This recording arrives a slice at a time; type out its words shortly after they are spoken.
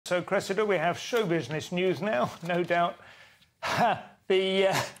So, Cressida, we have show business news now, no doubt. The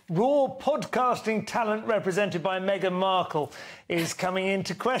raw podcasting talent represented by Meghan Markle is coming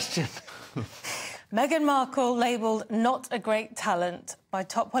into question. Meghan Markle labelled not a great talent by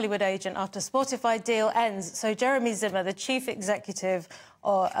top Hollywood agent after Spotify deal ends. So Jeremy Zimmer, the chief executive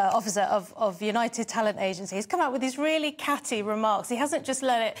officer of United Talent Agency, has come out with these really catty remarks. He hasn't just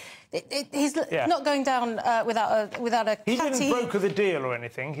let it... he's not going down without a catty... He didn't broker the deal or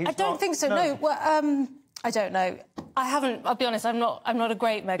anything. I don't think so, no. Well, I don't know. I haven't. I'll be honest. I'm not a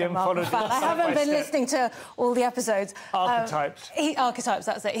great Meghan Markle fan. I haven't been listening to all the episodes. Archetypes. Archetypes.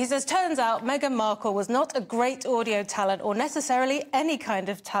 That's it. He says, turns out Meghan Markle was not a great audio talent or necessarily any kind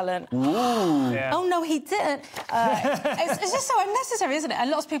of talent. Ooh. Yeah. Oh no, he didn't. It's just so unnecessary, isn't it? And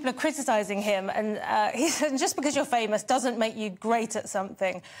lots of people are criticising him. And he said, just because you're famous doesn't make you great at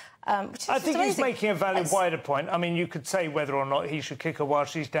something. I think he's making a valid wider point. I mean, you could say whether or not he should kick her while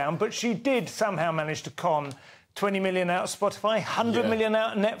she's down, but she did somehow manage to con 20 million out of Spotify, 100 million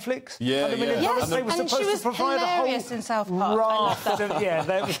out of Netflix. $100 million. Yes, they were supposed and she was to provide hilarious in South Park. Yeah,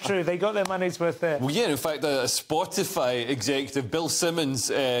 that was true. They got their money's worth there. Well, yeah, in fact, a Spotify executive, Bill Simmons,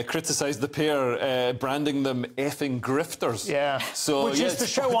 criticised the pair, branding them effing grifters. Yeah. So, which is the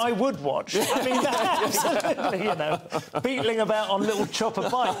show I would watch. I mean, absolutely, you know, beetling about on little chopper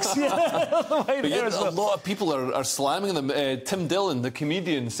bikes. A lot of people are slamming them. Tim Dillon, the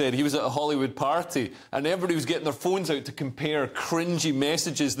comedian, said he was at a Hollywood party and everybody was getting their phones out to compare cringy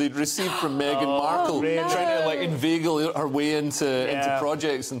messages they'd received from Meghan Markle, trying to like inveigle her way into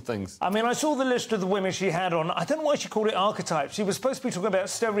projects and things. I mean, I saw the list of the women she had on. I don't know why she called it archetypes. She was supposed to be talking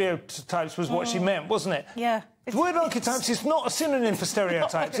about stereotypes, was what she meant, wasn't it? Yeah. The word archetypes is not a synonym for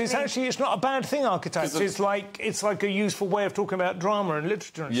stereotypes. It's not a bad thing, archetypes. It's like a useful way of talking about drama and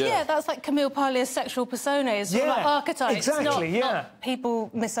literature and stuff. Yeah, that's like Camille Parlier's sexual personas. Yeah, like archetypes. Exactly, not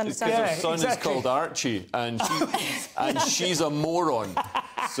people misunderstanding. Because her son is called Archie, and she's a moron.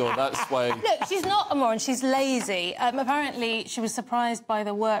 So that's why... Look, she's not a moron, she's lazy. Apparently, she was surprised by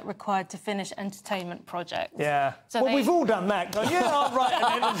the work required to finish entertainment projects. Yeah. So we've all done that. I'll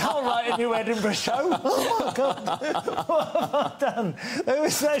write a new Edinburgh show. Oh, my God. What have I done?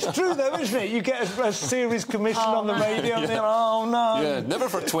 That's true, though, isn't it? You get a series commission on the radio and think, oh, no. Yeah, never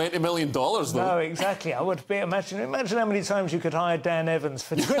for $20 million, though. No, exactly. I would be... Imagine how many times you could hire Dan Evans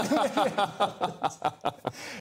for $20 million.